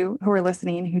you who are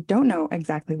listening who don't know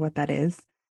exactly what that is,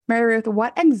 Mary Ruth,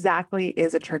 what exactly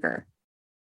is a trigger?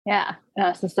 Yeah,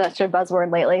 this is such a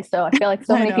buzzword lately. So I feel like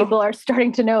so many people are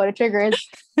starting to know what a trigger is,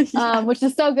 which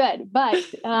is so good. But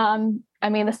I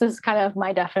mean, this is kind of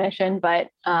my definition, but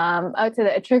I would say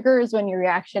that a trigger is when your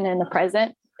reaction in the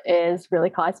present is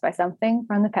really caused by something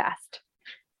from the past.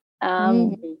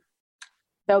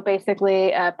 So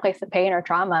basically a place of pain or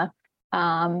trauma,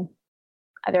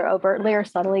 either overtly or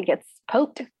subtly gets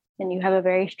poked, and you have a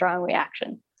very strong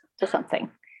reaction to something.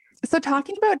 So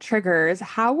talking about triggers,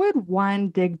 how would one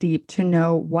dig deep to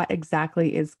know what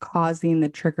exactly is causing the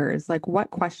triggers? Like, what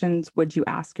questions would you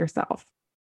ask yourself?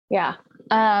 Yeah.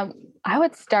 I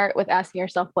would start with asking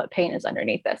yourself what pain is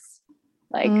underneath this.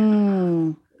 Like,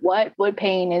 what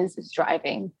pain is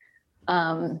driving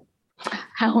how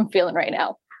I'm feeling right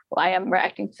now, why I'm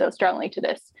reacting so strongly to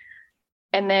this.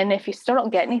 And then if you still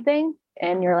don't get anything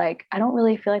and you're like, I don't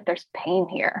really feel like there's pain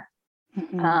here,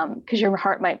 Because your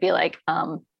heart might be like,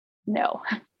 no,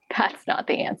 that's not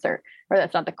the answer, or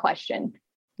that's not the question.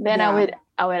 Then I would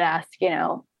ask,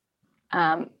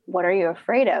 what are you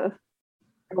afraid of?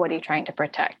 Or what are you trying to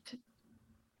protect?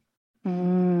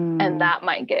 And that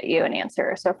might get you an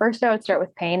answer. So first I would start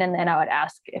with pain, and then I would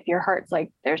ask if your heart's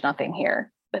like, there's nothing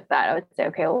here. With that, I would say,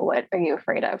 okay, well, what are you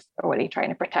afraid of? Or what are you trying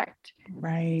to protect?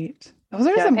 Right. Those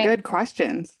are some good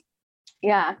questions.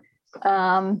 Yeah.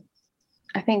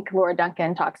 I think Laura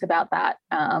Duncan talks about that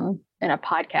in a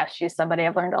podcast. She's somebody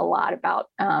I've learned a lot about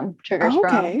triggers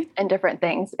from and different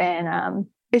things. And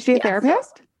is she a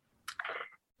therapist?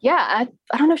 Yeah,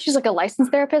 I don't know if she's like a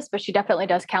licensed therapist, but she definitely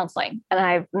does counseling. And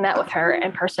I've met with her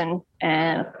in person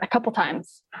and a couple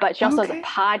times, but she also has a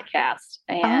podcast,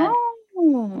 and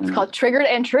it's called Triggered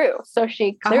and True. So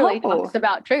she clearly talks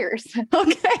about triggers.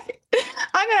 Okay.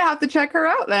 I'm going to have to check her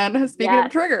out then. Speaking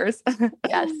of triggers.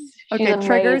 Yes. Okay.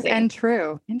 Triggers and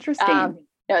True. Interesting. No,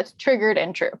 it's Triggered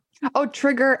and True. Oh,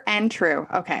 Trigger and True.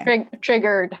 Okay.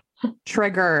 Triggered.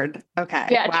 Okay.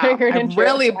 Yeah. Wow. Triggered and True.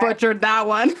 Really butchered that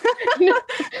one. No.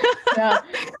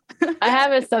 I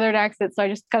have a Southern accent, so I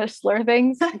just kind of slur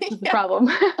things. That's the problem.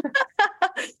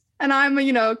 And I'm,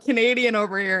 Canadian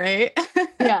over here, eh?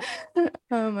 Yeah.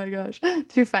 Oh my gosh.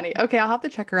 Too funny. Okay. I'll have to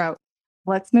check her out.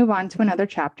 Let's move on to another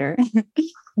chapter.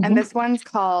 And this one's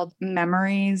called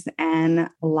Memories and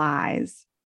Lies.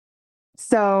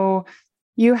 So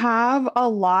you have a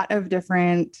lot of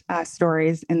different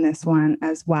stories in this one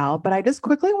as well, but I just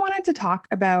quickly wanted to talk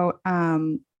about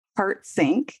heart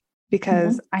sync,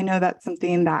 because I know that's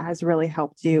something that has really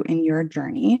helped you in your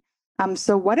journey.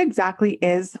 So what exactly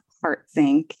is heart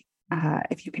sync?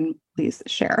 If you can please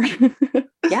share.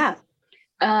 Yeah.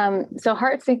 So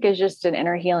heart sync is just an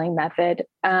inner healing method.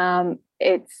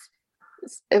 It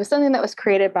was something that was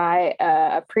created by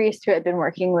a priest who had been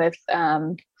working with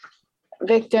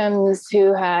victims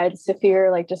who had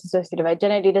severe dissociative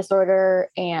identity disorder.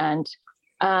 And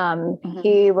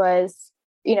he was,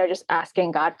 just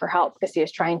asking God for help, because he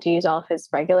was trying to use all of his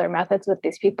regular methods with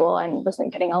these people and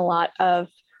wasn't getting a lot of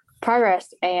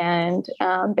progress. And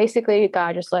basically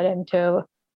God just led him to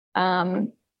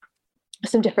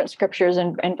some different scriptures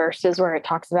and verses where it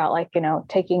talks about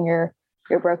taking your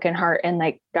broken heart and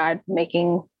God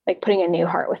making, putting a new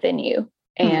heart within you.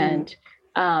 And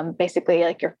basically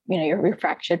your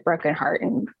fractured broken heart.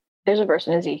 And there's a verse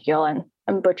in Ezekiel, and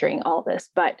I'm butchering all this,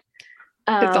 but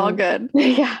it's all good.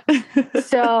 Yeah.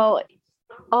 So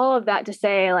all of that to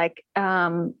say,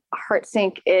 heart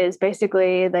sync is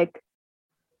basically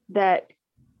that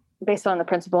based on the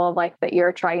principle of that you're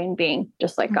a triune being,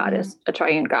 just like God is a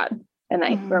triune God, and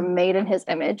that we're made in his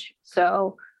image.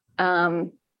 So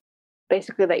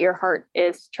basically that your heart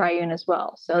is triune as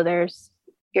well. So there's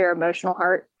your emotional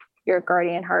heart, your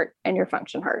guardian heart, and your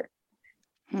function heart.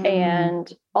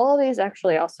 And all of these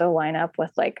actually also line up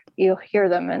with you'll hear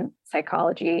them in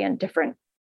psychology and different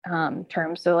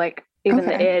terms. So even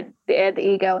the id, the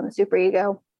ego, and the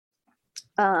superego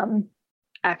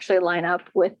actually line up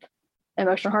with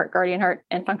emotional heart, guardian heart,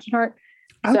 and function heart.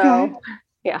 Okay. So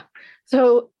yeah.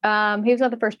 So he was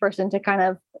not the first person to kind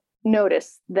of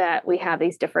notice that we have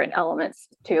these different elements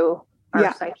to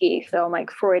our psyche. So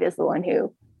Freud is the one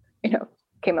who,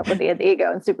 came up with the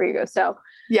ego and superego. So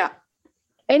yeah.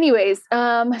 Anyways,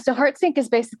 so heart sync is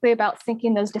basically about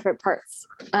syncing those different parts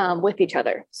with each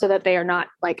other so that they are not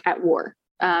at war.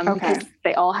 Because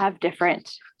they all have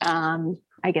different,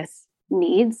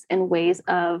 needs and ways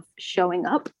of showing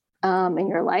up in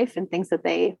your life, and things that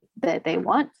they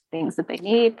want, things that they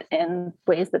need, and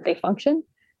ways that they function.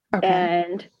 Okay.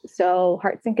 And so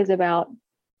heart sync is about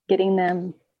getting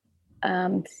them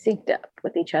synced up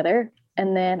with each other,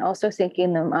 and then also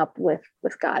syncing them up with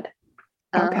God.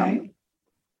 Okay.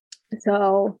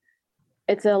 So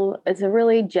it's a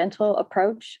really gentle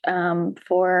approach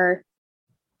for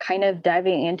kind of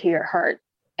diving into your heart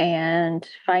and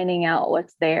finding out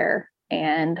what's there.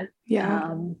 And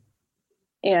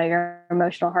your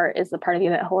emotional heart is the part of you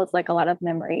that holds a lot of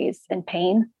memories and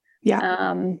pain.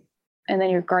 Yeah. And then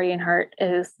your guardian heart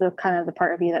is the kind of the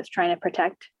part of you that's trying to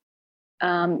protect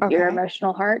your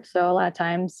emotional heart. So a lot of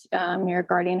times your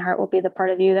guardian heart will be the part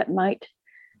of you that might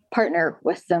partner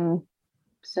with some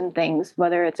things,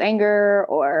 whether it's anger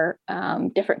or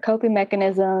different coping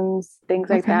mechanisms, things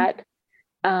like that.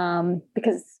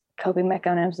 Because coping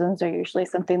mechanisms are usually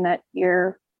something that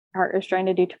your heart is trying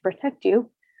to do to protect you.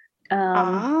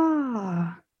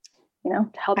 To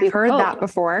help you. I've heard that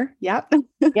before. Yep.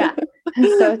 Yeah.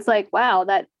 So it's wow,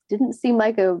 that didn't seem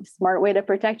like a smart way to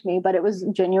protect me, but it was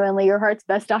genuinely your heart's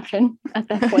best option at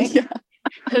that point.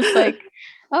 It's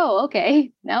oh,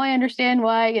 okay. Now I understand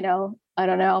why, I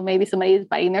don't know, maybe somebody's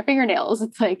biting their fingernails.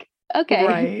 It's like, okay,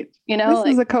 Right. this like,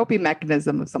 is a coping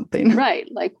mechanism of something. Right.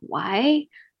 Like, why?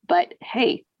 But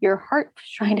hey, your heart's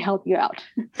trying to help you out.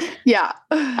 Yeah.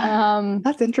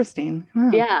 That's interesting.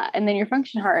 Wow. Yeah. And then your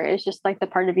function heart is just like the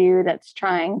part of you that's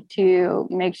trying to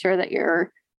make sure that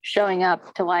you're showing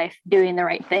up to life, doing the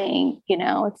right thing.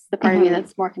 It's the part of you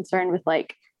that's more concerned with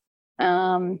like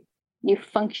you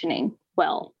functioning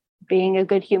well, being a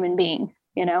good human being,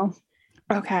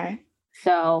 Okay.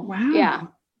 So wow. Yeah.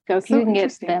 So if you can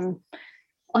get them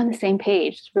on the same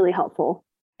page, it's really helpful.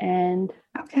 And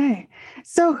okay.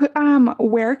 So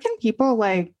where can people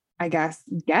I guess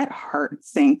get heart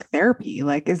sync therapy?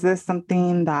 Like, is this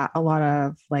something that a lot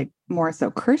of more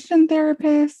so Christian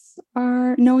therapists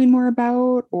are knowing more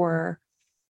about? Or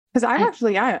because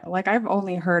I've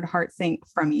only heard heart sync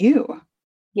from you.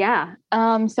 Yeah.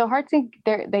 So HeartSync,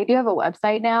 they do have a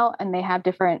website now, and they have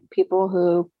different people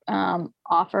who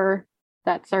offer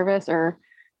that service or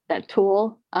that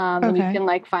tool. And you can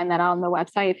find that on the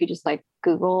website if you just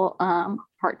Google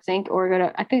HeartSync, or go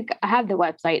to, I think I have the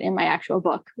website in my actual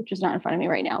book, which is not in front of me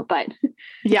right now, but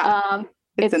yeah,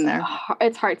 it's in there.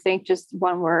 It's HeartSync, just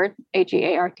one word,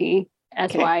 HeartSync,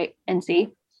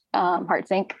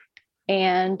 HeartSync.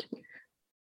 And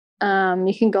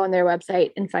you can go on their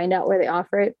website and find out where they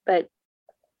offer it. But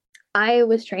I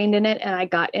was trained in it, and I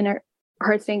got in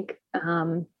HeartSync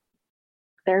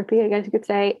therapy, I guess you could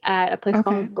say, at a place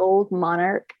called Gold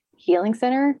Monarch Healing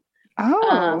Center.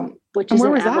 Oh, which is where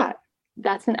was that?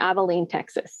 That's in Abilene,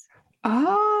 Texas.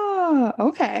 Oh,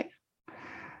 okay.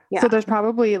 Yeah. So there's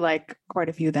probably quite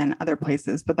a few then other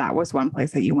places, but that was one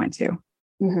place that you went to.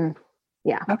 Mm-hmm.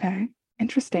 Yeah. Okay.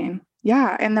 Interesting.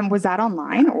 Yeah. And then was that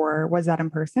online or was that in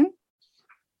person?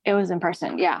 It was in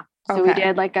person. Yeah. So we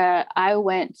did I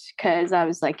went because I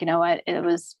was like, you know what? It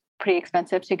was pretty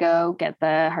expensive to go get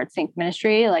the HeartSync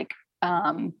ministry.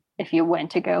 If you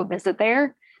went to go visit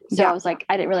there. So I was like,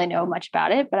 I didn't really know much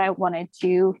about it, but I wanted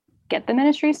to get the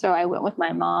ministry. So I went with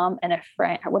my mom and a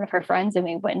friend, one of her friends, and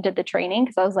we went and did the training.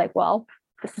 Cause I was like, well,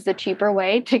 this is a cheaper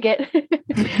way to get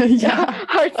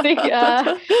HeartSync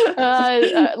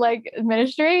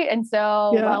ministry. And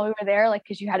so while we were there,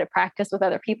 cause you had to practice with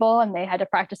other people and they had to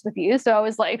practice with you. So I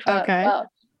was like,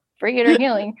 free inner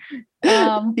healing.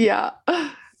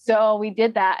 So we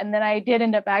did that. And then I did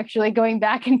end up actually going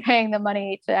back and paying the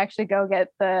money to actually go get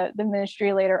the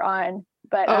ministry later on.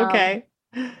 But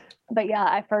but yeah,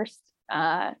 I first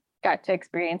got to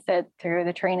experience it through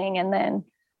the training. And then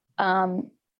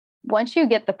once you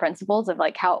get the principles of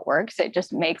how it works, it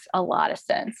just makes a lot of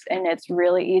sense. And it's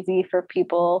really easy for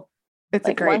people. It's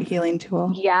a great healing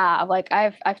tool. Yeah.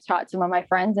 I've taught some of my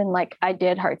friends, and I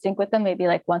did HeartSync with them maybe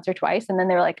once or twice. And then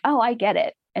they were like, oh, I get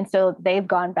it. And so they've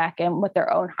gone back in with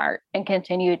their own heart and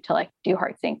continued to do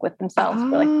HeartSync with themselves.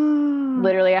 For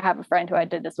literally, I have a friend who I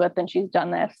did this with, and she's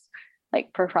done this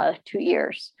for probably 2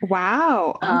 years.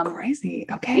 Wow. Crazy.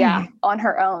 Okay. Yeah. On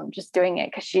her own, just doing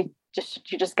it. Cause she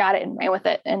just got it and ran with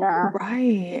it. And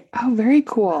right. Oh, very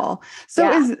cool.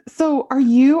 So are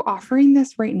you offering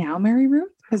this right now, Mary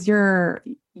Ruth? Cause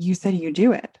you said you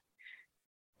do it.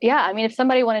 Yeah. I mean, if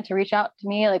somebody wanted to reach out to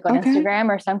me on Instagram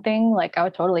or something, I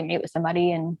would totally meet with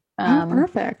somebody and,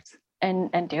 perfect.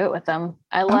 And do it with them.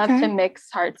 I love to mix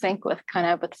HeartSync with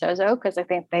Sozo, cause I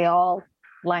think they all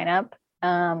line up.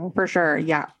 For sure.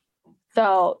 Yeah.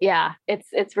 So yeah,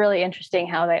 it's really interesting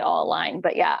how they all align,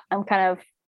 but yeah,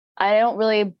 I don't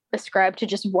really ascribe to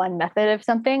just one method of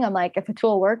something. I'm if a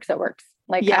tool works, it works.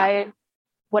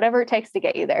 Whatever it takes to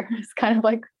get you there. It's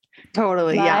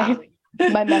totally.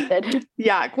 My method.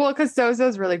 Yeah. Well, cause Sozo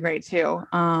is really great too.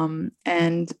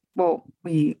 And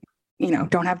we,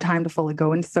 don't have time to fully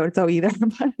go into Sozo either,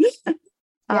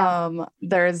 but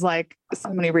there's so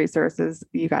many resources.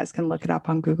 You guys can look it up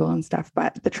on Google and stuff,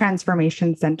 but the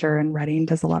Transformation Center in Redding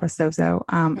does a lot of Sozo.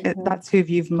 That's who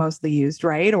you've mostly used,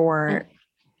 right? Or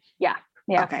yeah.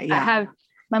 Okay. Yeah.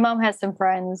 My mom has some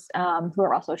friends who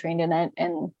are also trained in it,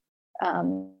 and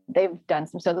they've done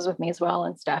some Sozos with me as well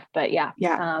and stuff. But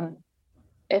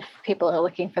if people are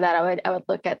looking for that, I would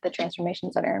look at the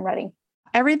Transformation Center in Redding.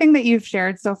 Everything that you've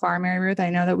shared so far, Mary Ruth, I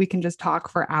know that we can just talk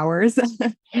for hours.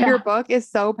 Your book is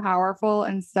so powerful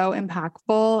and so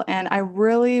impactful, and I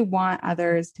really want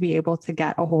others to be able to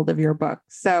get a hold of your book.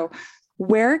 So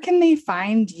where can they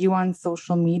find you on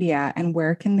social media, and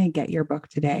where can they get your book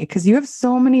today? Because you have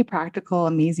so many practical,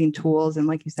 amazing tools. And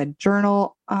like you said,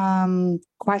 journal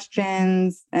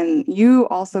questions, and you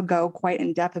also go quite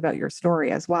in depth about your story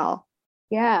as well.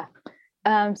 Yeah.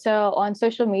 So on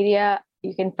social media,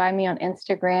 you can find me on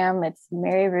Instagram. It's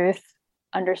Mary Ruth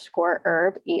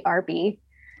 _Erb, ERB.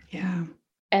 Yeah.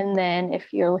 And then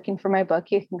if you're looking for my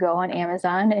book, you can go on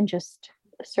Amazon and just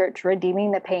search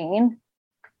Redeeming the Pain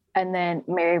and then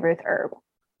Mary Ruth Erb.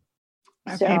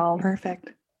 Okay, so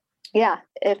perfect. Yeah,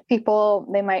 if people,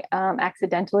 they might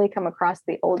accidentally come across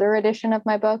the older edition of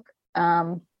my book,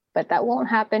 but that won't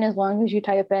happen as long as you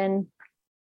type in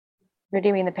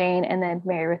Redeeming the Pain and then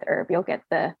Mary Ruth Erb. You'll get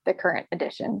the current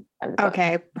edition of the book.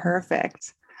 Okay,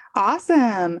 perfect.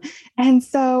 Awesome. And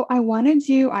so I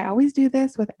always do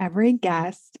this with every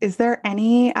guest. Is there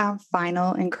any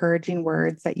final encouraging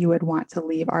words that you would want to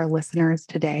leave our listeners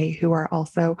today who are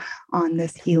also on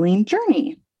this healing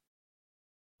journey?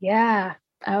 Yeah,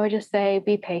 I would just say,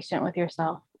 be patient with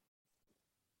yourself.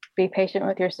 Be patient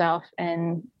with yourself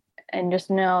and just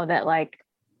know that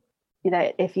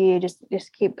that if you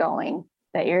just keep going,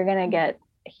 that you're going to get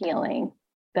healing,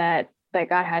 that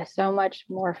God has so much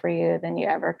more for you than you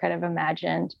ever could have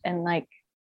imagined. And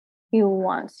he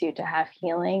wants you to have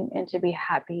healing and to be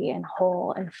happy and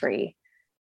whole and free.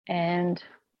 And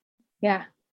yeah,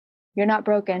 you're not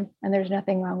broken and there's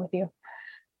nothing wrong with you.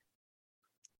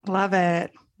 Love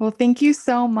it. Well, thank you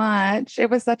so much. It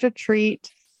was such a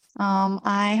treat.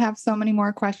 I have so many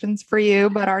more questions for you,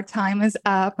 but our time is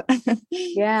up.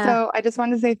 Yeah. So I just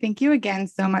wanted to say thank you again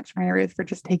so much, Mary Ruth, for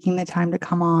just taking the time to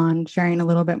come on, sharing a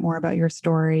little bit more about your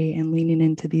story and leaning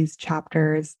into these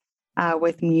chapters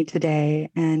with me today.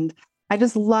 And I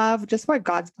just love just what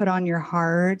God's put on your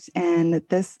heart. And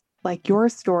this, your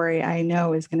story, I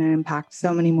know is going to impact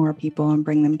so many more people and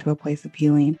bring them to a place of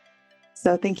healing.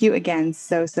 So thank you again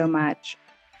so much.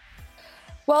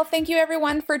 Well, thank you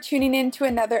everyone for tuning in to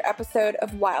another episode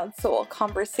of Wild Soul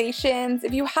Conversations.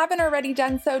 If you haven't already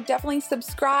done so, definitely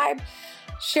subscribe.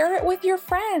 Share it with your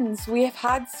friends. We have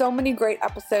had so many great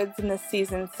episodes in this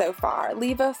season so far.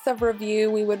 Leave us a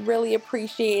review. We would really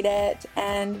appreciate it.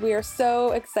 And we are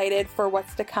so excited for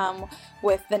what's to come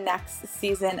with the next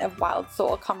season of Wild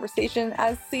Soul Conversation,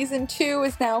 as season 2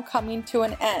 is now coming to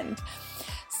an end.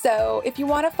 So if you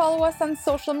want to follow us on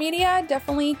social media,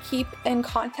 definitely keep in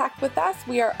contact with us.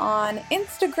 We are on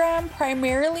Instagram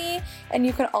primarily, and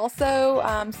you can also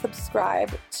subscribe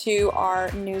to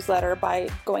our newsletter by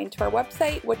going to our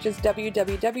website, which is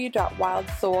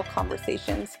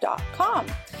www.wildsoulconversations.com.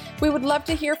 We would love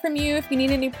to hear from you. If you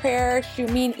need any prayer, shoot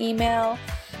me an email.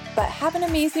 But have an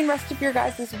amazing rest of your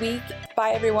guys' week.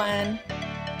 Bye, everyone.